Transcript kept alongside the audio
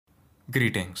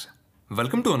Greetings.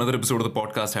 Welcome to another episode of the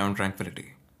podcast High on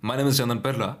Tranquility. My name is Chandan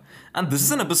Perla, and this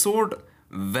is an episode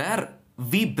where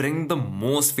we bring the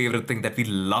most favorite thing that we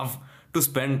love to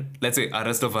spend, let's say, our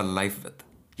rest of our life with.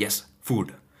 Yes,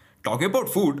 food. Talking about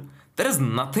food, there is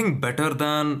nothing better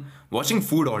than watching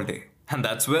food all day. And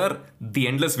that's where the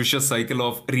endless vicious cycle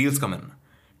of reels come in.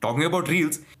 Talking about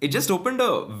reels, it just opened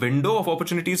a window of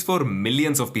opportunities for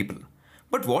millions of people.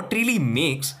 But what really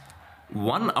makes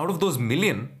one out of those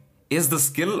million is the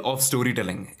skill of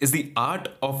storytelling, is the art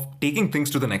of taking things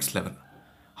to the next level.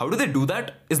 How do they do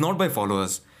that? Is not by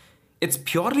followers. It's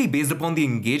purely based upon the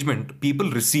engagement people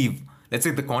receive, let's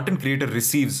say the content creator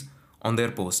receives on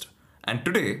their post. And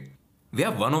today, we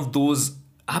have one of those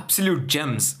absolute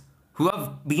gems who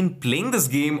have been playing this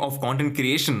game of content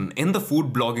creation in the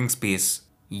food blogging space.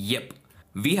 Yep,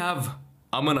 we have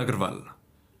Aman Agarwal,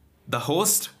 the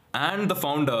host and the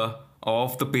founder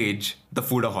of the page, The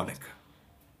Foodaholic.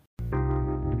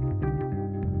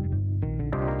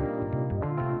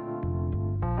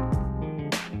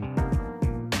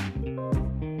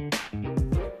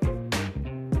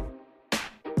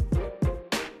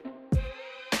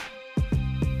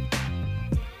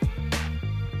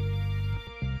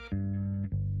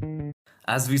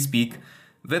 As we speak,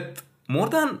 with more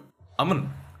than,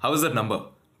 Aman, how is that number?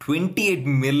 28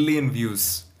 million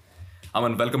views.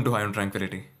 Aman, welcome to High on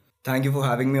Tranquility. Thank you for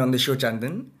having me on the show,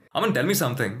 Chandan. Aman, tell me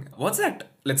something. What's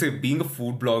that, let's say, being a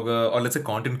food blogger or let's say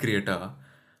content creator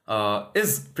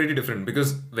is pretty different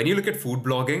because when you look at food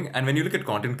blogging and when you look at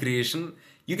content creation,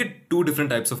 you get two different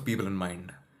types of people in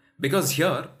mind. Because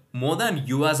here, more than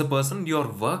you as a person, your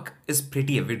work is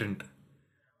pretty evident.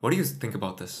 What do you think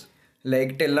about this?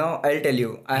 Like till now, I'll tell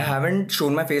you, I haven't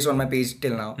shown my face on my page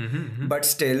till now. But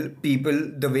still, people,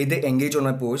 the way they engage on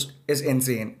my post is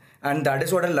insane. And that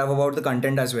is what I love about the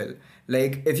content as well.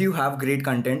 Like if you have great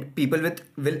content, people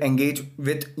will engage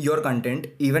with your content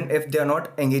even if they are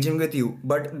not engaging with you.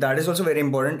 But that is also very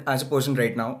important as a person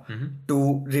right now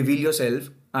to reveal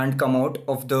yourself and come out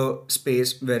of the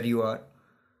space where you are.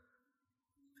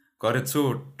 Got it.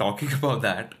 So talking about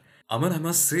that, Aman, I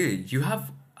must say, you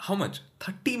have how much?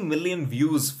 30 million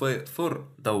views for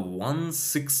the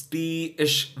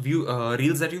 160-ish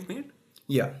reels that you've made?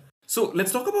 Yeah. So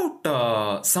let's talk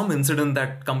about some incident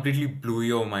that completely blew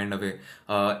your mind away.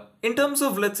 In terms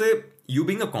of, let's say, you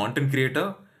being a content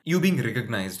creator, you being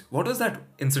recognized. What was that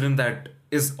incident that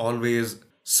is always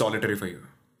solitary for you?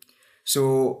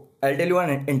 So I'll tell you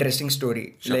an interesting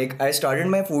story. Sure. Like I started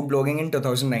my food blogging in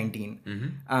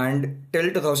 2019 and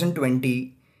till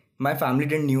 2020, my family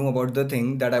didn't knew about the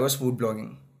thing that I was food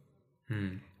blogging.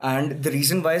 And the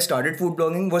reason why I started food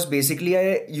blogging was basically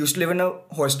I used to live in a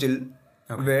hostel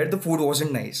where the food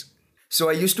wasn't nice. So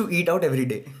I used to eat out every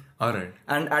day. Alright.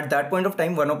 And at that point of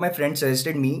time, one of my friends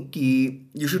suggested me ki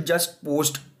you should just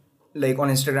post like on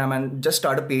Instagram and just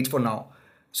start a page for now.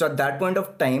 So at that point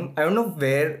of time, I don't know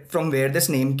from where this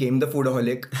name came, the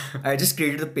Foodaholic. I just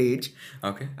created the page.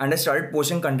 Okay. And I started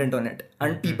posting content on it.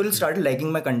 And people started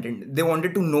liking my content. They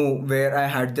wanted to know where I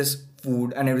had this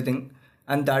food and everything.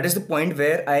 And that is the point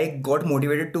where I got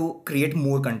motivated to create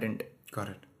more content. Got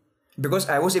it. Because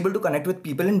I was able to connect with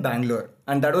people in Bangalore.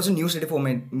 And that was a new city for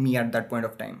me at that point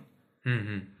of time.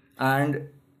 And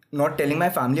not telling my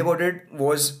family about it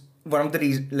was one of the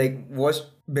reasons, was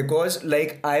because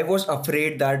I was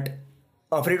afraid of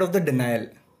the denial.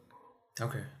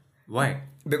 Okay. Why?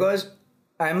 Because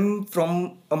I'm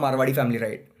from a Marwadi family,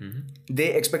 right?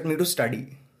 They expect me to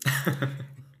study.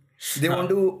 They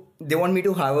want me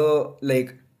to have a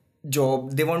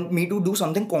job. They want me to do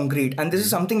something concrete. And this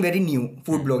is something very new,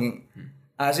 food blogging.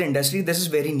 As an industry, this is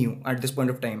very new at this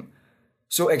point of time.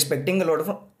 So expecting a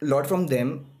lot from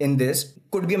them in this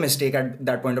could be a mistake at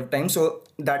that point of time. So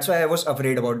that's why I was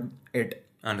afraid about it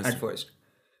at first.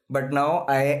 But now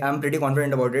I am pretty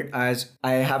confident about it as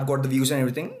I have got the views and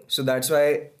everything. So that's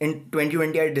why in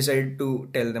 2020 I decided to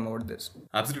tell them about this.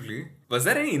 Absolutely. Was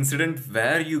there any incident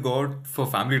where you got for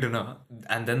family dinner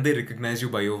and then they recognize you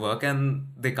by your work and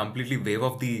they completely waive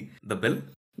off the bill?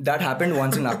 That happened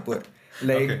once in Nagpur.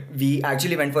 We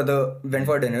actually went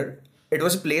for dinner. It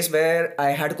was a place where I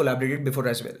had collaborated before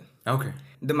as well. Okay.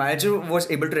 The manager was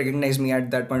able to recognize me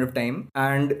at that point of time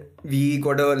and we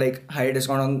got a high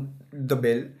discount on the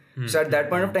bill. So at that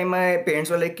point of time, my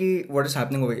parents were like, what is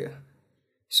happening over here?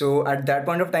 So at that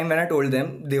point of time when I told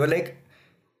them, they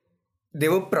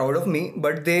were proud of me,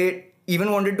 but they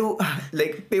even wanted to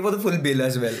pay for the full bill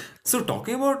as well. So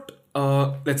talking about,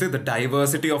 let's say the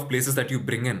diversity of places that you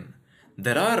bring in,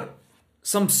 there are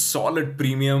some solid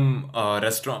premium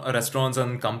restaurants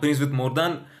and companies with more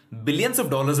than billions of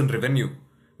dollars in revenue,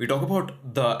 We talk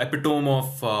about the epitome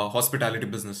of hospitality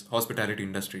business, hospitality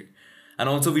industry. And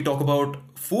also we talk about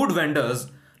food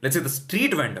vendors, let's say the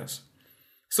street vendors.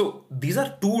 So these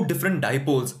are two different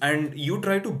dipoles, and you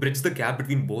try to bridge the gap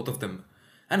between both of them.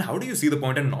 And how do you see the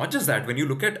point? And not just that, when you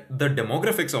look at the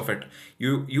demographics of it,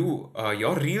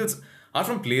 your reels are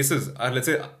from places, let's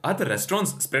say, are the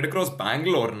restaurants spread across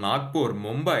Bangalore, Nagpur,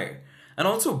 Mumbai, and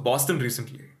also Boston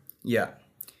recently. Yeah.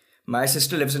 My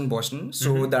sister lives in Boston,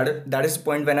 so that is the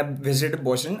point when I visited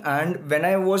Boston. And when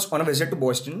I was on a visit to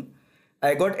Boston,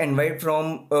 I got invited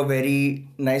from a very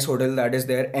nice hotel that is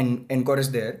there, and Encore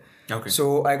is there. Okay.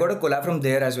 So I got a collab from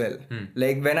there as well.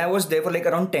 Like when I was there for like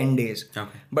around 10 days.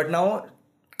 Okay. But now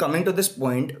coming to this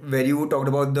point where you talked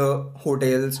about the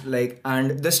hotels like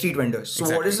and the street vendors. So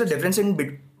what is the difference in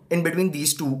between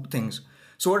these two things?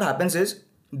 So what happens is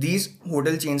these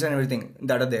hotel chains and everything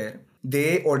that are there,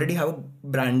 they already have a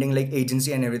branding like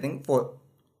agency and everything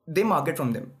they market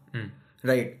from them.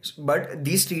 Right. But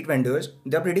these street vendors,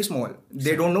 they're pretty small.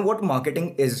 They don't know what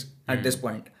marketing is at this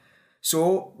point.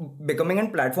 So becoming a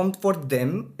platform for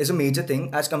them is a major thing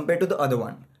as compared to the other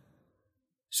one.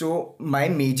 So my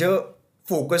major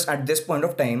focus at this point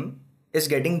of time is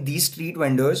getting these street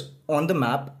vendors on the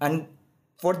map, and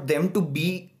for them to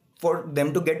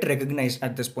get recognized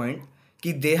at this point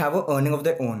कि they have a earning of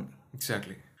their own.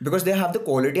 Exactly. Because they have the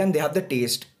quality and they have the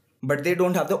taste, but they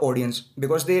don't have the audience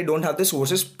because they don't have the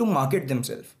sources to market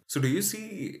themselves. So do you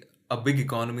see a big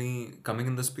economy coming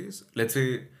in the space? Let's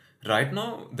say right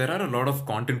now there are a lot of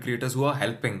content creators who are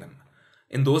helping them.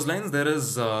 In those lines, there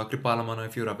is Kripalamana,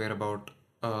 if you're aware about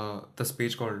this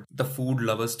page called The Food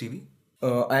Lovers TV.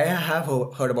 I have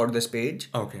heard about this page.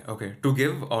 Okay. To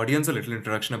give audience a little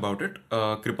introduction about it,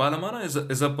 Kripalamana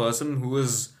is a person who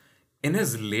is in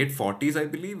his late 40s, I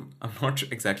believe. I'm not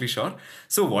exactly sure.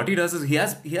 So what he does is he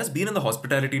has been in the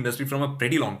hospitality industry from a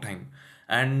pretty long time,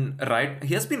 and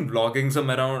he has been vlogging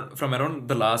from around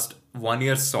the last 1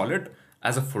 year solid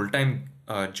as a full-time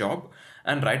job,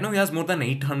 and right now he has more than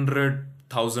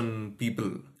 800,000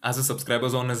 people as a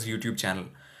subscribers on his YouTube channel,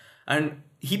 and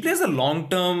he plays a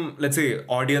long-term, let's say,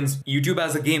 audience. YouTube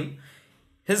as a game.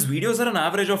 His videos are an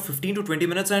average of 15 to 20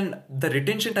 minutes, and the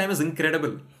retention time is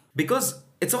incredible because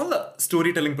it's all the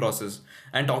storytelling process.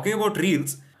 And talking about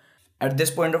reels, at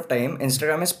this point of time,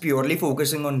 Instagram is purely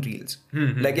focusing on reels.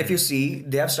 Like if you see,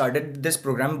 they have started this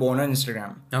program Born on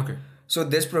Instagram. Okay. So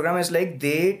this program is like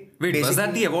Wait, was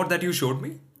that the award that you showed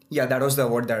me? Yeah, that was the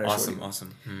award that I showed you.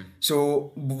 Awesome.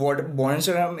 So what Born on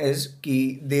Instagram is,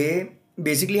 they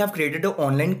basically have created an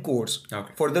online course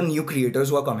for the new creators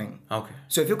who are coming. Okay.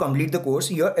 So if you complete the course,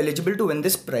 you're eligible to win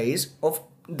this prize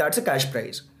that's a cash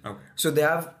prize. Okay. So they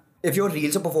have, if your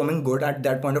reels are performing good at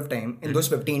that point of time, in those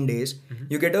 15 days,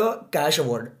 you get a cash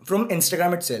award from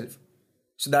Instagram itself.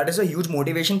 So that is a huge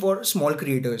motivation for small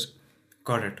creators.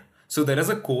 Got it. So there is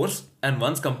a course, and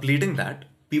once completing that,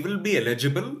 people will be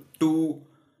eligible to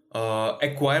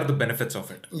acquire the benefits of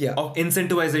it. Yeah. Of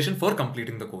incentivization for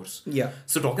completing the course. Yeah.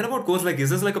 So talking about course, like, is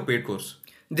this like a paid course?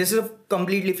 This is a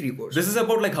completely free course. This is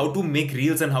about like how to make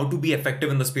reels and how to be effective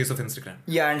in the space of Instagram.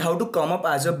 Yeah, and how to come up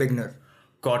as a beginner.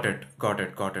 Got it.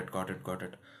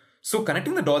 So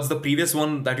connecting the dots, the previous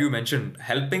one that you mentioned,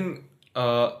 helping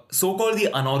so-called the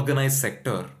unorganized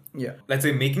sector. Yeah. Let's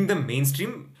say making them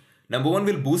mainstream. Number one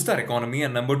will boost our economy,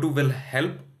 and number two will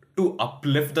help to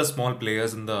uplift the small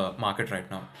players in the market right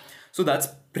now. So that's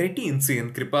pretty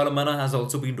insane. Kripalamana has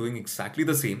also been doing exactly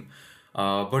the same.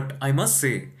 But I must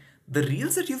say, the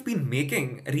reels that you've been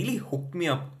making really hooked me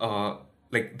up.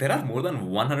 Like there are more than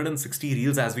 160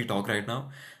 reels as we talk right now.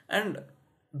 And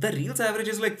the reels average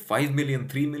is like 5 million,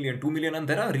 3 million, 2 million. And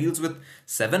there are reels with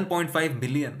 7.5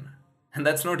 million. And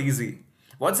that's not easy.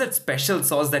 What's that special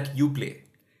sauce that you play?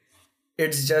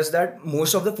 It's just that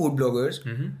most of the food bloggers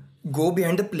go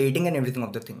behind the plating and everything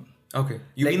of the thing. Okay.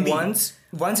 You like mean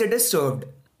once it is served,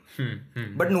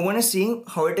 but no one is seeing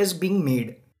how it is being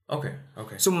made. Okay.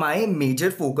 So my major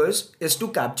focus is to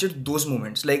capture those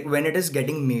moments, like when it is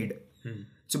getting made.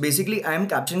 So basically, I am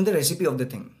capturing the recipe of the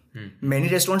thing. Many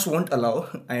restaurants won't allow,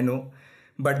 I know,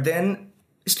 but then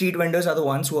street vendors are the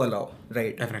ones who allow,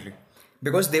 right? Definitely.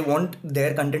 Because they want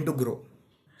their content to grow.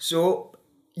 So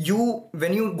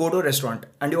when you go to a restaurant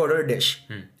and you order a dish,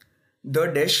 the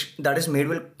dish that is made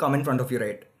will come in front of you,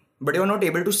 right? But you're not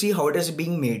able to see how it is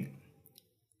being made.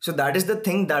 So that is the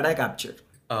thing that I capture.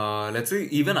 Let's say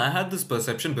even I had this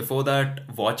perception before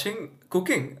that watching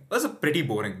cooking was a pretty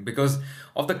boring because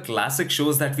of the classic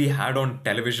shows that we had on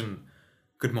television.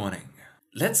 Good morning.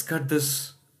 Let's cut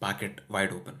this packet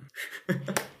wide open.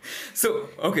 So,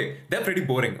 okay, they're pretty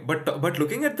boring. But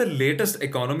looking at the latest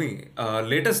economy,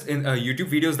 latest in YouTube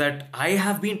videos that I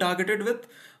have been targeted with,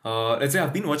 let's say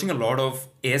I've been watching a lot of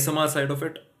ASMR side of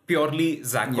it, purely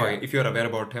Zakoi, Yeah. if you're aware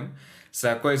about him.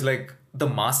 Zakoi is like the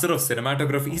master of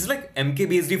cinematography. He's like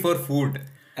MKBHD for food.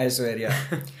 I swear, yeah.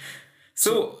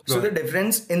 So So go the ahead.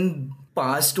 difference in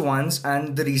past ones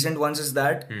and the recent ones is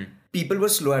that people were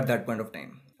slow at that point of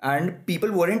time. And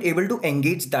people weren't able to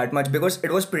engage that much because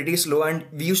it was pretty slow and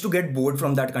we used to get bored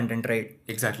from that content, right?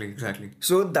 Exactly.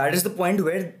 So that is the point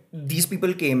where these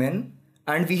people came in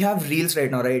and we have reels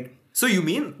right now, right? So you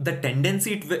mean the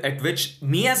tendency at which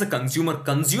me as a consumer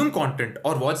consume content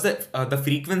or watch the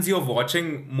frequency of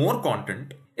watching more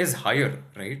content is higher,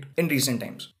 right? In recent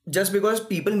times. Just because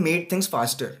people made things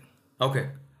faster. Okay.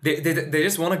 They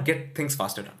just want to get things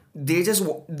faster done.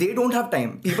 They don't have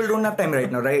time. People don't have time right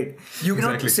now, right? You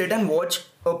cannot Exactly. sit and watch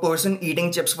a person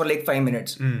eating chips for like 5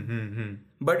 minutes.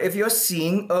 But if you're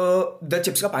seeing the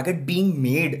chips ka packet being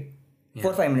made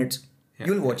for 5 minutes,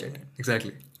 you'll watch it.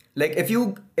 Exactly. Like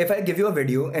if I give you a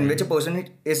video in which a person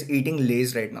is eating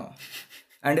Lay's right now,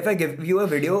 and if I give you a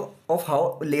video of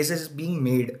how Lay's is being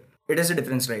made, it is a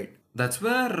difference, right? That's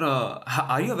where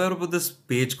are you aware about this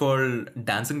page called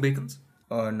Dancing Bacons?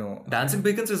 No. Dancing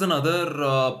Bacons is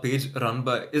another page run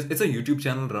by, it's a YouTube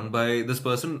channel run by this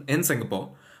person in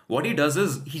Singapore. What he does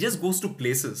is he just goes to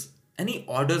places and he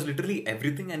orders literally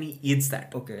everything and he eats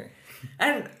that. Okay.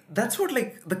 And that's what,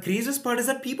 like, the craziest part is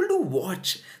that people do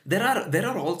watch. There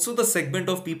are also the segment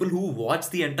of people who watch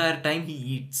the entire time he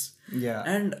eats. Yeah.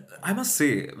 And I must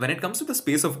say, when it comes to the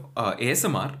space of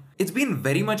ASMR, it's been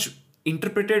very much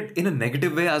interpreted in a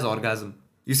negative way as orgasm.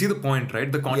 You see the point,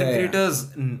 right? The content Yeah. creators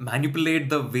manipulate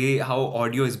the way how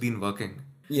audio is been working.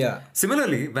 Yeah.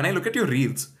 Similarly, when I look at your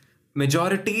reels,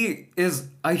 majority is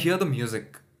I hear the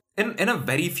music. In a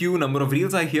very few number of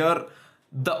reels, I hear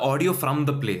the audio from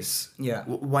the place. Yeah.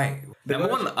 Why? Number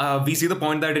one, we see the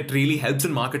point that it really helps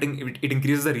in marketing. It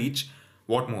increases the reach.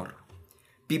 What more?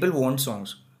 People want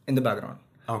songs in the background.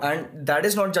 Okay. And that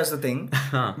is not just the thing.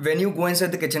 When you go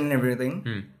inside the kitchen and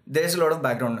everything, there's a lot of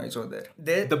background noise over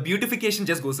there. The beautification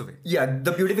just goes away. Yeah,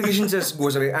 the beautification just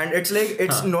goes away. And it's like,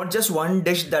 it's not just one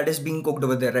dish that is being cooked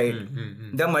over there, right?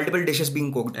 There are multiple dishes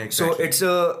being cooked. So Exactly. it's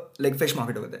a like fish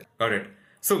market over there. Got it.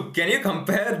 So can you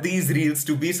compare these reels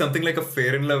to be something like a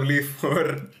Fair and Lovely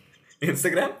for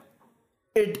Instagram?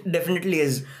 It definitely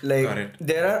is. Like, Got it.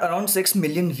 there are around 6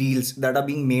 million reels that are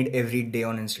being made every day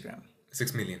on Instagram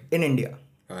 6 million. in India.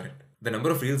 Got it. The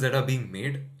number of reels that are being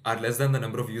made are less than the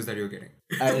number of views that you're getting.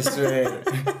 I swear.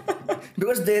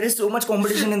 Because there is so much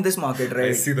competition in this market, I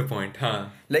right? see the point, huh?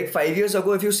 Like 5 years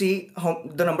ago, if you see how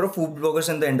the number of food bloggers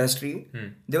in the industry,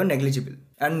 they were negligible.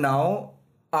 And now,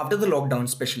 after the lockdown,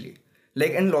 especially,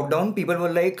 like in lockdown, people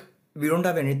were like, we don't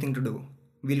have anything to do.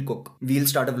 We'll cook. We'll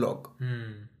start a vlog.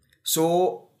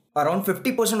 So around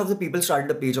 50% of the people started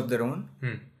a page of their own.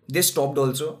 They stopped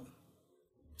also.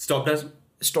 Stopped as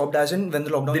Stopped as in when the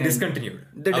lockdown they ended. discontinued.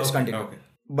 They Okay, discontinued. okay.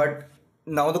 But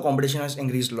now the competition has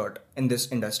increased a lot in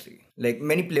this industry. Like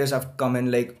many players have come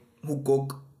in, like who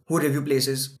cook, who review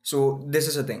places. So this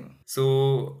is a thing.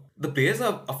 So the players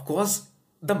are, of course,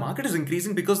 the market is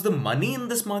increasing because the money in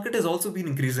this market has also been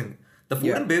increasing. The food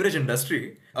Yeah. and beverage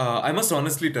industry, I must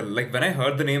honestly tell, like when I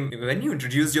heard the name, when you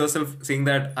introduced yourself saying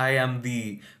that I am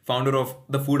the founder of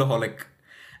the Foodaholic,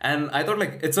 and I thought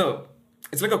like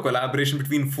it's like a collaboration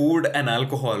between food and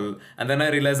alcohol, and then I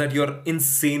realized that you're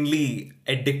insanely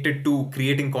addicted to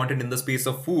creating content in the space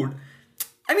of food.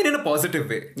 I mean, in a positive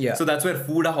way. Yeah. So that's where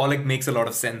Foodaholic makes a lot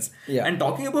of sense. Yeah. And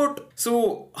talking about,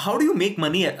 so how do you make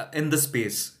money in this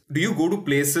space? Do you go to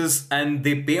places and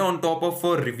they pay on top of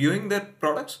for reviewing their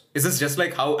products? Is this just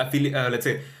like how let's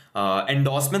say,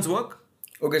 endorsements work?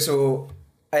 Okay, so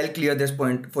I'll clear this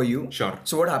point for you. Sure.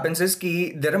 So what happens is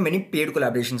ki there are many paid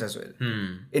collaborations as well,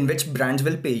 in which brands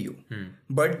will pay you.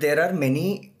 But there are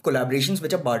many collaborations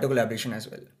which are barter collaboration as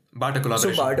well. Barter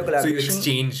collaboration. barter So you collaboration-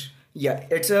 exchange. Yeah,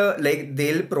 it's a like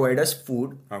they'll provide us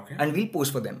food Okay. and we'll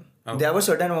post for them. They have a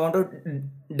certain amount of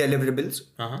deliverables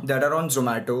that are on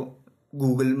Zomato,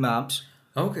 Google Maps,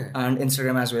 Okay. and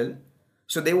Instagram as well.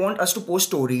 So they want us to post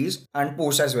stories and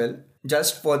post as well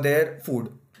just for their food.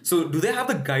 So do they have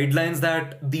the guidelines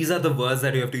that these are the words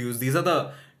that you have to use? These are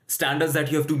the standards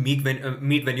that you have to meet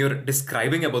when you're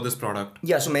describing about this product?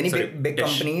 Yeah, so many Sorry, big dish.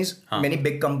 companies, many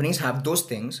big companies have those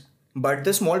things. But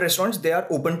the small restaurants, they are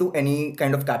open to any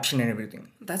kind of caption and everything.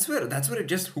 That's where it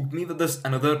just hooked me with this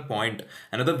another point,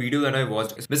 another video that I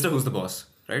watched. Mr. Who's the Boss,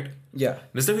 right? Yeah.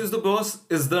 Mr. Who's the Boss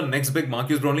is the next big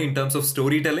Marcus Brownlee in terms of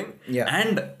storytelling Yeah.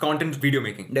 and content video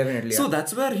making. Definitely, So yeah.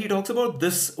 that's where he talks about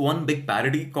this one big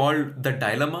parody called The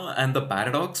Dilemma and the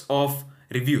Paradox of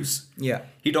Reviews. Yeah.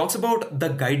 He talks about the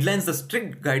guidelines, the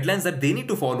strict guidelines that they need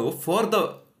to follow for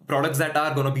the products that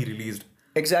are going to be released.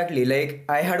 Exactly. Like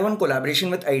I had one collaboration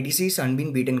with ITC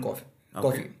Sunbeam Beaten Coffee.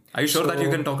 Okay. Are you sure that you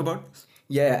can talk about this?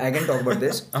 Yeah, I can talk about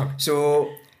this. Okay. So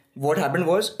what happened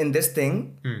was in this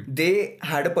thing, they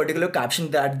had a particular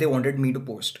caption that they wanted me to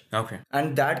post. Okay.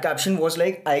 And that caption was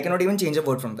like, I cannot even change a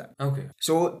word from that. Okay.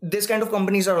 So this kind of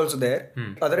companies are also there.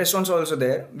 Other restaurants are also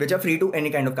there, which are free to any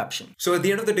kind of caption. So at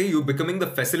the end of the day, you're becoming the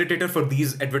facilitator for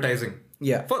these advertising.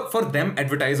 Yeah. For them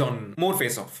advertise on more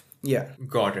face off. Yeah.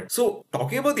 Got it. So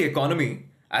talking about the economy,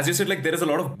 as you said, like there is a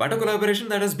lot of butter collaboration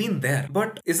that has been there.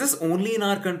 But is this only in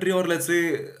our country or let's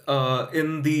say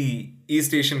in the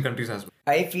East Asian countries as well?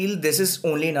 I feel this is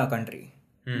only in our country.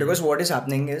 Because what is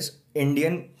happening is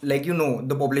Indian, like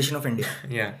the population of India.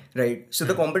 Yeah. Right. So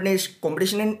the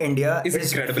competition in India Is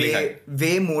incredibly high.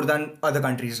 way more than other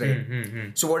countries,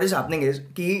 right? So what is happening is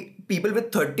people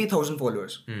with 30,000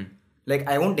 followers, like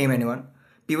I won't name anyone,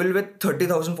 people with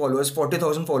 30,000 followers,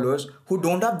 40,000 followers who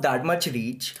don't have that much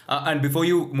reach. And before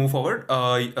you move forward,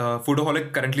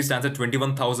 Foodaholic currently stands at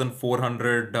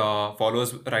 21,400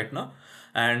 followers right now.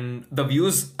 And the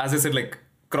views, as I said, like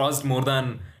crossed more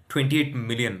than 28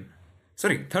 million.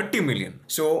 Sorry, 30 million.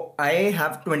 So I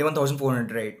have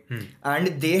 21,400, right?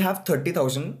 And they have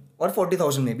 30,000 or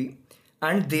 40,000 maybe.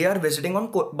 And they are visiting on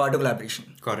barter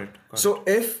collaboration. Correct. So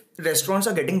if restaurants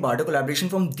are getting barter collaboration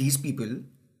from these people,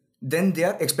 then they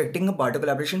are expecting a barter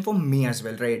collaboration from me as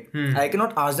well, right? I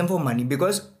cannot ask them for money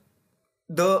because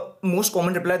the most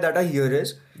common reply that I hear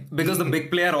is Because the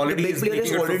big player already is making it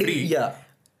for free. Yeah.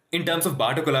 In terms of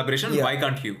barter collaboration, why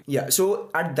can't you? Yeah. So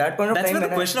at that point of That's time, where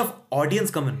the question of audience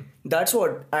come in. That's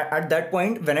what at that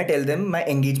point when I tell them my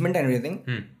engagement and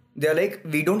everything, they're like,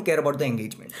 we don't care about the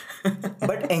engagement.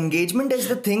 But engagement is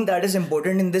the thing that is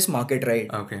important in this market, right?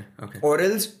 Okay. Or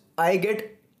else I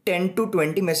get 10 to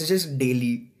 20 messages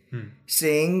daily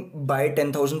saying buy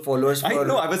 10,000 followers I for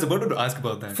know, I was about to ask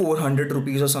about that. 400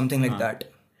 rupees or something like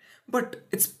that. But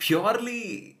it's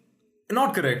purely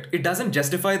not correct. It doesn't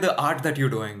justify the art that you're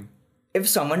doing. If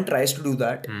someone tries to do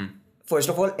that, first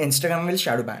of all, Instagram will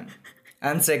shadow ban.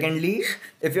 And secondly,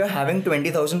 if you're having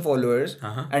 20,000 followers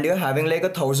and you're having like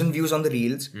 1,000 views on the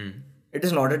reels, it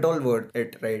is not at all worth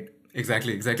it, right?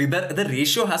 Exactly. The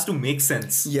ratio has to make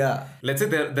sense. Yeah. Let's say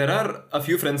there are a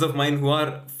few friends of mine who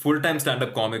are full-time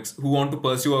stand-up comics who want to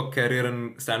pursue a career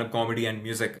in stand-up comedy and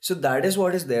music. So that is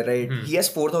what is there, right? He has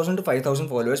 4,000 to 5,000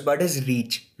 followers, but his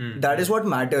reach, that is what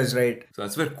matters, right? So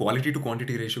that's where quality to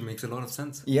quantity ratio makes a lot of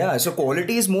sense. Yeah, so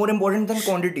quality is more important than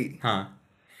quantity. Huh.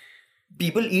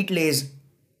 People eat Lay's,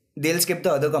 they'll skip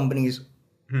the other companies.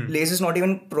 Lay's is not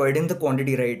even providing the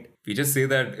quantity, right? We just say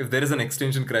that if there is an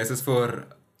extinction crisis for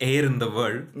air in the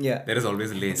world, there is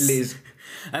always Lay's. Lay's.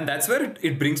 And that's where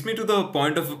it brings me to the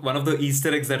point of one of the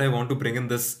Easter eggs that I want to bring in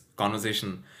this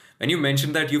conversation. When you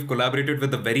mentioned that you've collaborated with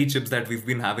the very chips that we've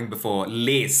been having before,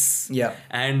 Lay's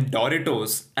and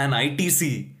Doritos and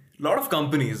ITC, a lot of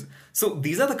companies. So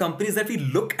these are the companies that we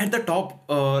look at the top,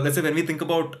 let's say when we think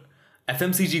about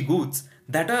FMCG goods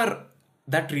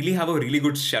that really have a really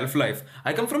good shelf life.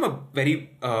 I come from a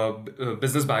very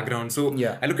business background, so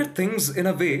I look at things in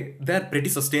a way they're pretty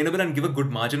sustainable and give a good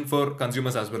margin for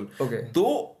consumers as well. Okay.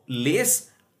 Though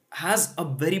Lay's has a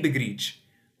very big reach,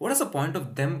 what is the point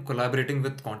of them collaborating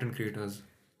with content creators?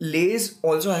 Lay's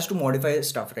also has to modify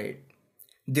stuff, right?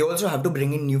 They also have to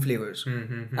bring in new flavors.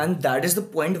 And that is the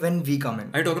point when we come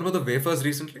in. Are you talking about the wafers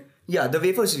recently? Yeah, the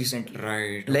wafers recently.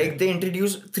 Right. Like they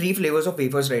introduced 3 flavors of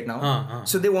wafers right now.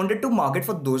 So they wanted to market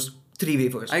for those 3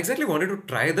 wafers. I exactly wanted to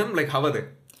try them. Like, how are they?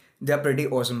 They are pretty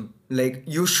awesome. Like,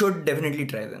 you should definitely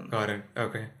try them. Got it.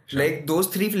 Okay. Sure. Like, those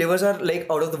 3 flavors are like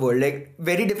out of the world. Like,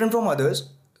 very different from others.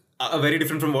 Very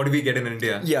different from what we get in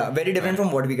India. Yeah, very different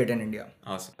from what we get in India.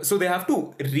 Awesome. So they have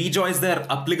to rejoice their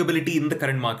applicability in the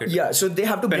current market. Yeah, so they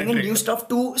have to bring in new stuff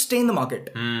to stay in the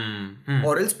market.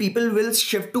 Or else people will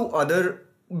shift to other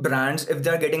brands if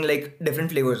they are getting like different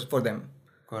flavors for them.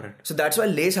 Correct. So that's why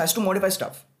Lay's has to modify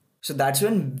stuff. So that's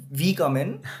when we come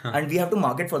in and we have to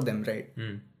market for them, right?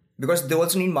 Because they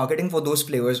also need marketing for those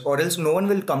flavors, or else no one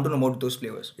will come to know about those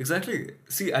flavors. Exactly.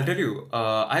 See, I'll tell you,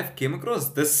 I've came across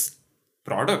this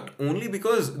product only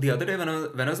because the other day when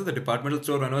I was at the departmental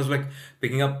store, when I was like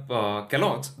picking up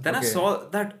Kellogg's, then I saw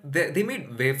that they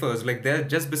made wafers, like they're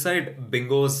just beside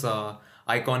Bingo's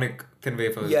iconic thin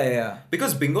wafers. Yeah.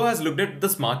 Because Bingo has looked at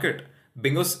this market.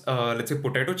 Bingo's, let's say,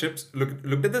 potato chips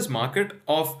looked at this market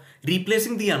of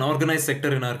replacing the unorganized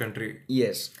sector in our country.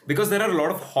 Yes. Because there are a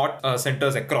lot of hot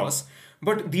centers across,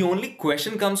 but the only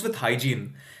question comes with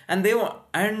hygiene. And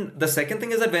the second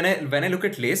thing is that when I look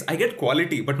at Lay's, I get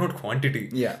quality but not quantity.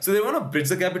 Yeah. So they want to bridge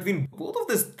the gap between both of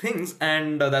these things,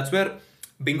 and that's where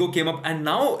Bingo came up, and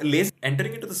now Lay's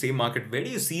entering into the same market. Where do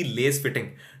you see Lay's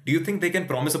fitting? Do you think they can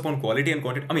promise upon quality and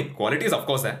quantity? I mean, quality is of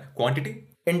course there. Quantity?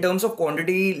 In terms of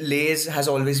quantity, Lay's has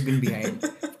always been behind.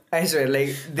 I swear,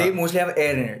 like they mostly have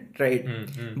air in it,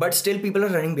 right? But still, people are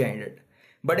running behind it.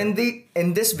 But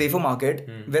in this wafer market,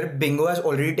 where Bingo has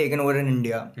already taken over in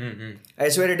India, I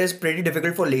swear it is pretty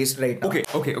difficult for Lay's right now.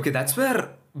 Okay. That's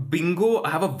where Bingo. I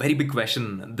have a very big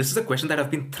question. This is a question that I've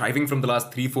been thriving from the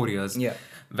last 3-4 years. Yeah.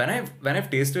 When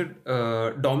I've tasted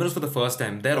Domino's for the first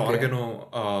time, their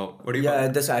oregano. What do you call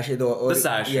it? The sachet, The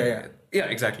sash. Yeah.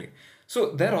 Exactly.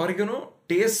 So their oregano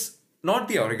tastes not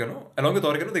the oregano. Along with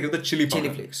oregano, they give the chili powder.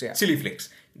 Chili flakes, yeah. Chili flakes.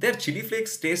 Their chili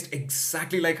flakes taste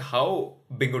exactly like how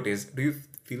Bingo tastes. Do you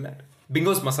feel that?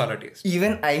 Bingo's masala taste.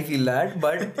 Even I feel that,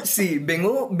 but see,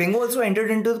 Bingo also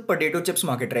entered into the potato chips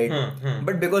market, right?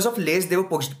 But because of Lay's, they were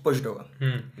pushed over.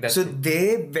 That's So true.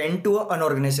 they went to an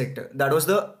unorganized sector. That was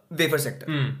the wafer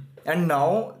sector. And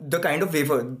now the kind of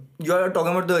wafer you are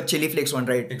talking about, the chili flakes one,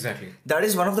 right? Exactly. That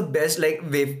is one of the best like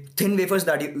thin wafers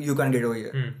that you can get over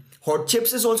here. Hot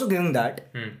chips is also giving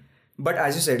that, but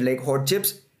as you said, like hot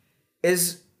chips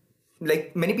is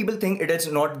like many people think it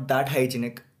is not that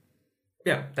hygienic.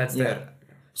 Yeah, that's there.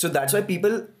 So that's why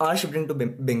people are shifting to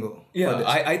Bingo. Yeah, for this.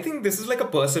 I think this is like a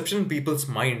perception in people's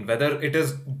mind, whether it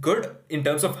is good in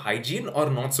terms of hygiene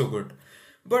or not so good.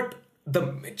 But the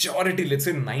majority, let's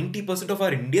say 90% of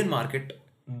our Indian market,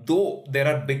 though there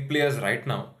are big players right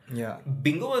now, Yeah.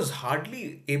 Bingo is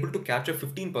hardly able to capture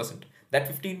 15%. That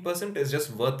 15% is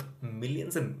just worth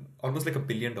millions and almost like $1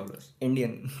 billion.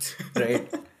 Indians,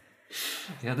 right?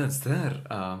 Yeah, that's there.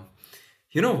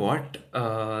 You know what?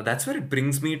 That's where it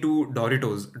brings me to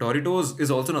Doritos. Doritos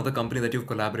is also another company that you've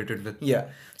collaborated with. Yeah.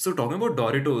 So talking about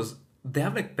Doritos, they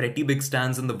have like pretty big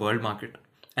stands in the world market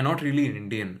and not really in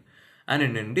Indian. And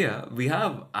in India, we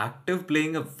have Active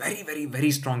playing a very, very,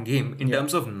 very strong game in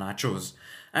terms of nachos.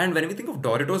 And when we think of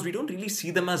Doritos, we don't really see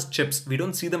them as chips. We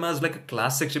don't see them as like a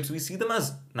classic chips. We see them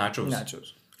as nachos.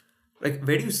 Nachos. Like,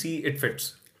 where do you see it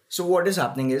fits? So what is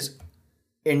happening is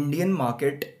Indian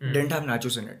market didn't have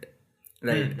nachos in it,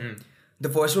 right? The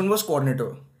first one was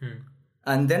Cornetto,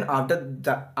 and then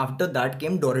after that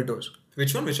came Doritos.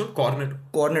 Which one? Cornetto.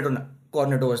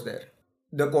 Cornetto was there.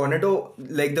 The Cornetto,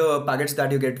 like the packets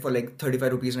that you get for like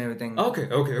 35 rupees and everything. Okay.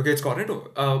 It's Cornetto.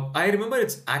 I remember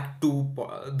it's Act 2.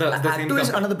 The same Acto is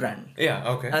company. another brand. Yeah,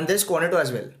 okay. And there's Cornetto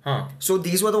as well. Huh. So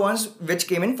these were the ones which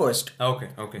came in first. Okay.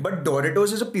 But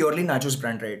Doritos is a purely nachos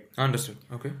brand, right? Understood.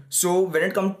 Okay. So when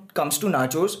it comes to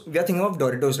nachos, we are thinking of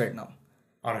Doritos right now.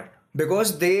 Alright.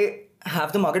 Because they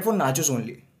have the market for nachos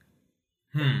only.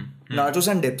 Nachos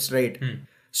and dips, right?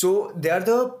 So they are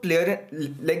the player,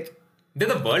 like... They're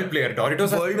the world player. Doritos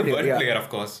has been the world player, of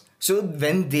course. So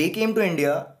when they came to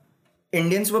India,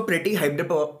 Indians were pretty hyped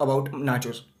up about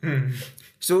nachos.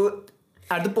 So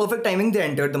at the perfect timing, they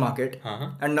entered the market.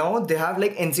 And now they have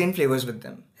like insane flavors with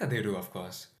them. Yeah, they do, of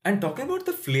course. And talking about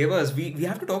the flavors, we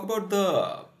have to talk about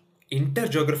the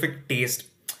intergeographic taste.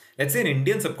 Let's say in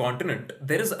Indian subcontinent,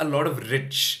 there is a lot of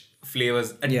rich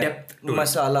flavors, a depth to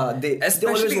Masala. it. They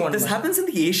Especially, always want this masala. happens in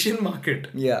the Asian market.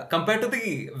 Yeah. Compared to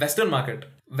the Western market.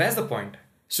 Where's the point?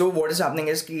 So what is happening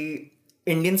is ki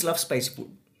Indians love spicy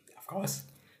food. Of course.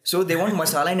 So they want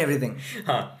masala in everything.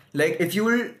 Like if you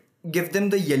will give them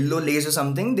the yellow lace or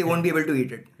something, they won't be able to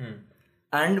eat it.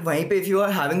 And wahi pe if you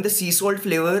are having the sea salt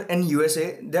flavor in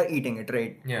USA, they're eating it,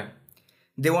 right? Yeah.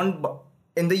 They want,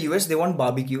 in the US, they want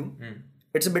barbecue.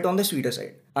 It's a bit on the sweeter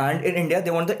side. And in India,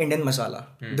 they want the Indian masala,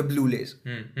 the blue lace.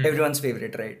 Everyone's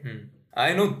favorite, right?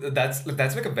 I know that's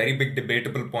like a very big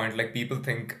debatable point. Like people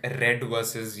think red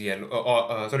versus yellow,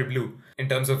 or blue in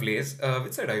terms of lace.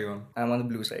 Which side are you on? I'm on the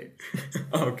blue side.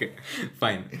 Okay,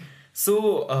 fine.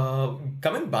 So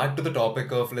coming back to the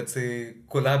topic of, let's say,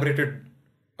 collaborations,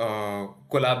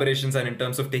 and in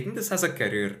terms of taking this as a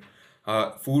career,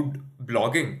 food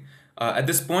blogging. At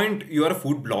this point, you are a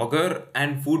food blogger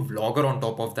and food vlogger on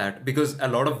top of that, because a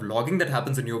lot of vlogging that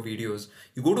happens in your videos,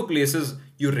 you go to places,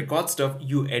 you record stuff,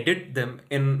 you edit them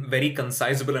in very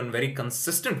concisable and very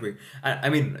consistent way. I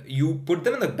mean, you put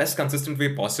them in the best consistent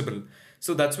way possible.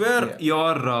 So that's where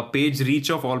your page reach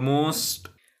of almost...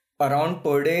 Around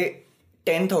per day,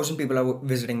 10,000 people are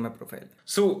visiting my profile.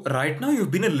 So right now you've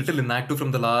been a little inactive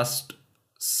from the last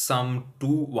 1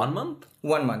 month?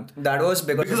 1 month. That was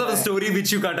because of the story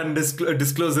which you can't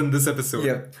disclose in this episode.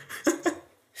 Yeah.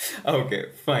 Okay,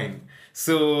 fine.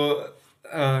 So,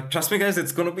 trust me guys,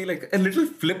 it's going to be like a little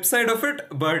flip side of it.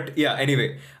 But yeah,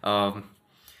 anyway. So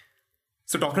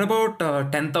talking about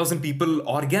 10,000 people,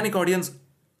 organic audience,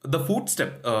 the food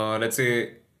step, let's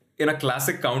say, in a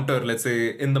classic counter, let's say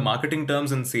in the marketing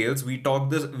terms and sales,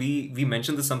 we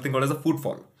mentioned this something called as a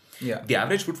footfall. Yeah. The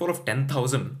average footfall of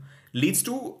 10,000 leads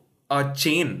to a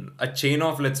chain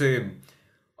of, let's say,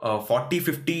 40,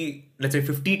 50, let's say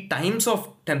 50 times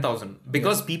of 10,000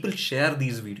 because people share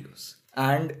these videos.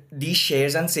 And these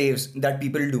shares and saves that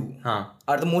people do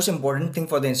are the most important thing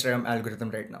for the Instagram algorithm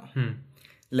right now.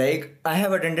 Like, I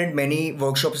have attended many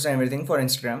workshops and everything for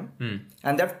Instagram,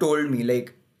 and they've told me,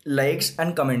 like, likes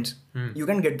and comments, you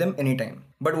can get them anytime.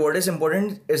 But what is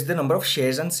important is the number of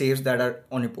shares and saves that are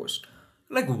on your post.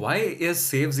 Like, why is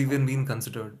saves even being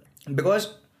considered?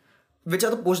 Because which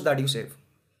are the posts that you save?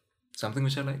 Something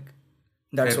which I like.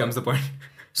 That's Here comes the point.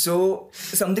 So,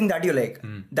 something that you like.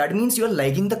 That means you're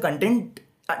liking the content.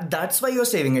 That's why you're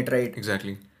saving it, right?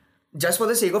 Exactly. Just for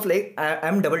the sake of, like,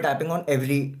 I'm double tapping on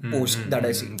every post that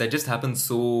I see. That just happens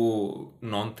so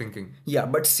non-thinking. Yeah,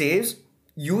 but saves,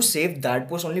 you save that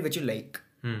post only which you like.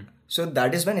 So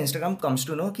that is when Instagram comes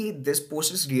to know that this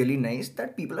post is really nice,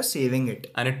 that people are saving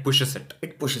it. And it pushes it.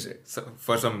 It pushes it. So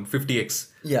for some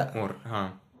 50x more.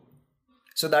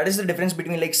 So that is the difference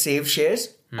between like save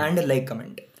shares and a like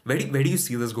comment. Where do you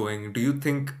see this going? Do you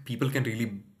think people can really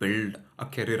build a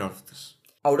career out of this?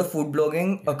 Out of food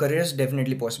blogging, a career is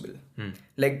definitely possible.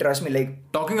 Like, trust me,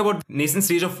 like... Talking about nascent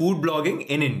stage of food blogging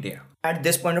in India. At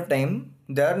this point of time,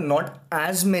 there are not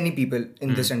as many people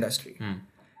in this industry.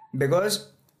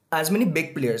 Because as many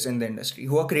big players in the industry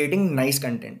who are creating nice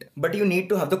content. But you need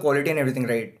to have the quality and everything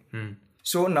right.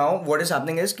 So now what is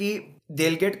happening is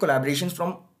they'll get collaborations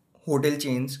from hotel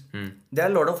chains. There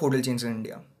are a lot of hotel chains in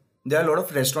India. There are a lot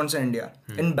of restaurants in India.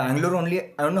 In Bangalore only,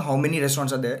 I don't know how many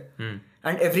restaurants are there.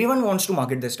 And everyone wants to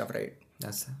market this stuff, right?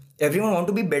 Everyone wants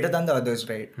to be better than the others,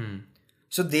 right?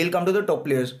 So they'll come to the top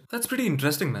players. That's pretty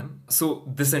interesting, man. So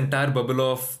this entire bubble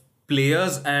of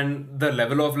players and the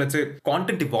level of, let's say,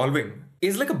 content evolving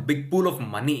is like a big pool of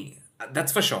money.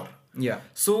 That's for sure. Yeah.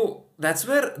 So that's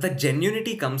where the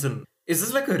genuinity comes in. Is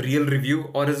this like a real review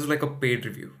or is this like a paid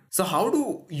review? So how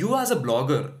do you as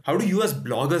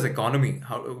bloggers economy,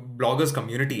 bloggers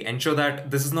community ensure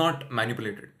that this is not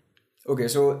manipulated? Okay,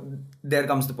 so there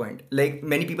comes the point. Like,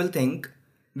 many people think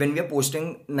when we are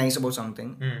posting nice about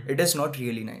something, it is not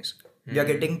really nice. We are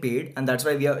getting paid and that's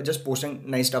why we are just posting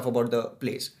nice stuff about the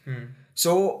place.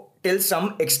 So till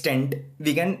some extent,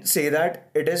 we can say that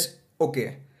it is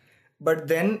okay. But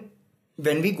then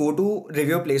when we go to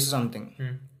review a place or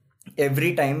something,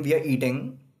 every time we are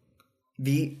eating,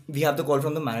 we have the call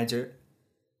from the manager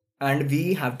and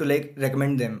we have to like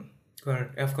recommend them.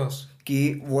 Correct, of course.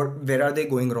 Where are they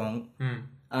going wrong?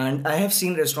 And I have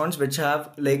seen restaurants which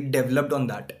have like developed on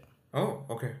that. Oh,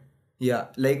 okay. Yeah,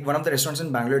 like one of the restaurants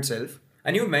in Bangalore itself.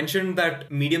 And you mentioned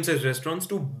that medium-sized restaurants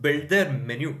to build their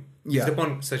menu based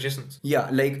upon suggestions. Yeah,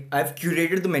 like I've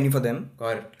curated the menu for them.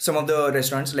 Got it. Some of the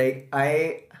restaurants, like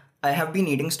I have been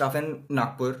eating stuff in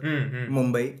Nagpur,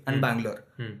 Mumbai and Bangalore.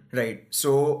 Right.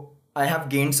 So I have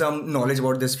gained some knowledge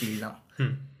about this field now.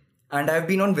 And I've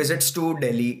been on visits to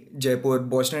Delhi, Jaipur,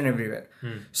 Boston and everywhere.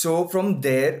 So from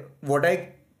there, what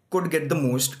I could get the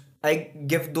most, I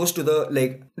give those to the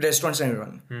like restaurants and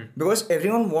everyone. Because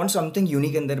everyone wants something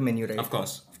unique in their menu, right? Of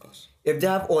course. If they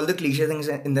have all the cliche things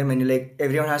in their menu, like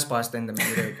everyone has pasta in the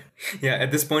menu, right? Yeah,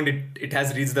 at this point, it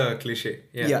has reached the cliche.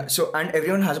 Yeah. So, and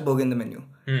everyone has a burger in the menu.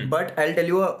 But I'll tell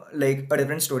you a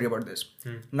different story about this.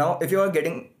 Now, if you are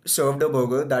getting served a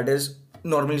burger that is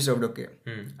normally served, okay.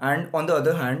 And on the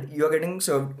other hand, you are getting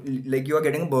served, like you are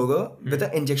getting a burger with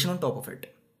an injection on top of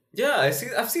it. Yeah,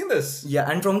 I've seen this. Yeah,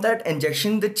 and from that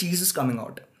injection, the cheese is coming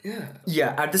out.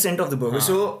 Yeah, at the center of the burger.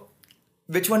 So,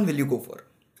 which one will you go for?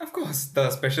 Of course,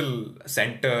 the special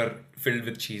center filled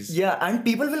with cheese. Yeah, and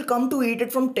people will come to eat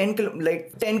it from 10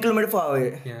 kilometers far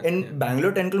away. In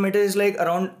Bangalore, 10 kilometers is like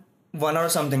around 1 hour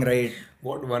something, right?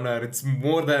 What 1 hour? It's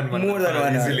more than 1 hour. More than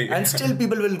 1 easily. hour. And still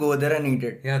people will go there and eat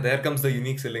it. Yeah, there comes the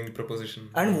unique selling proposition.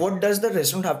 And what does the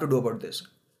restaurant have to do about this?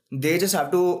 They just have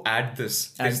to add this.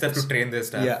 They just have to train their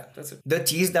staff. Yeah. That's it. The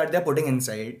cheese that they're putting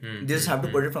inside, they just have to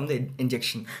put it from the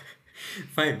injection.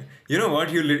 Fine. You know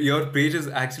what? Your page is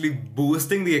actually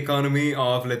boosting the economy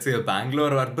of, let's say, a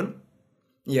Bangalore urban.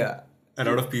 Yeah. A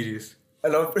lot of PGs. A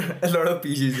lot of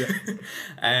PGs, yeah.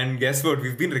 And guess what?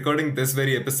 We've been recording this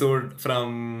very episode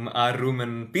from our room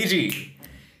in PG.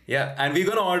 Yeah. And we're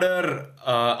going to order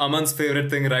Aman's favorite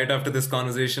thing right after this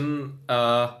conversation.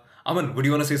 Aman, would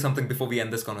you want to say something before we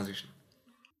end this conversation?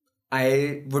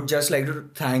 I would just like to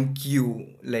thank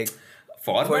you. Like,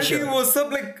 for sure. What's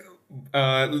up? Like,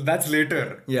 that's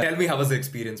later. Yeah. Tell me, how was the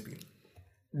experience been?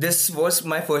 This was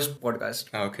my first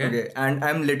podcast. Okay. And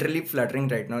I'm literally fluttering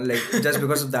right now, like just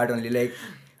because of that only. Like,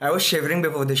 I was shivering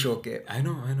before the show, okay? I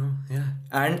know. Yeah.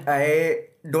 and I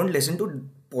don't listen to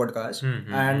podcasts,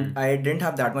 and I didn't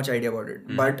have that much idea about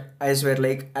it. But I swear,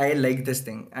 like, I like this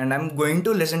thing, and I'm going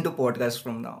to listen to podcasts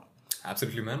from now.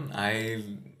 Absolutely, man.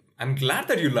 I'm glad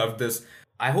that you loved this.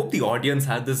 I hope the audience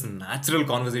had this natural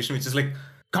conversation, which is like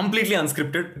completely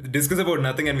unscripted, discuss about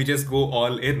nothing, and we just go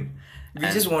all in. We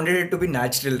just wanted it to be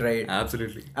natural, right?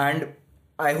 Absolutely. And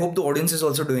I hope the audience is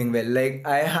also doing well. Like,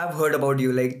 I have heard about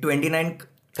you, like 29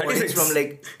 audience 36. from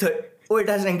like it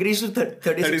has increased to 36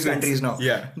 36. countries now.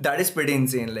 Yeah. That is pretty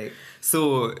insane. Like,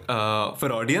 So,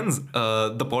 for audience,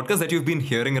 the podcast that you've been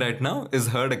hearing right now is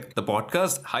heard. The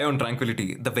podcast High on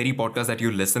Tranquility, the very podcast that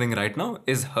you're listening right now,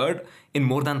 is heard in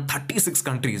more than 36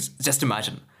 countries. Just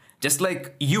imagine. Just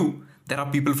like you, there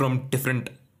are people from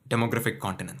different demographic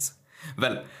continents.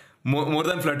 Well, more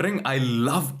than fluttering, I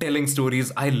love telling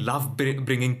stories. I love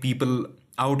bringing people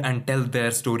out and tell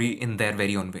their story in their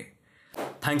very own way.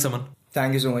 Thanks, Aman.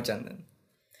 thank you so much, Chandan.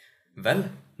 Well,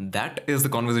 that is the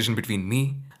conversation between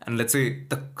me and, let's say,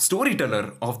 the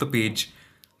storyteller of the page,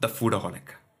 the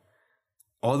Foodaholic.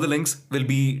 All the links will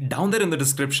be down there in the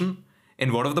description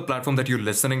in whatever the platform that you're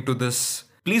listening to this.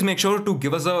 Please make sure to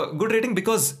give us a good rating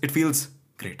because it feels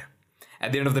great.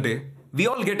 At the end of the day, we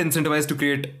all get incentivized to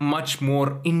create much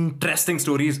more interesting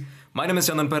stories. My name is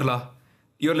Chandan Perla.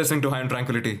 You're listening to High on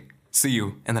Tranquility. See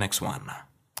you in the next one.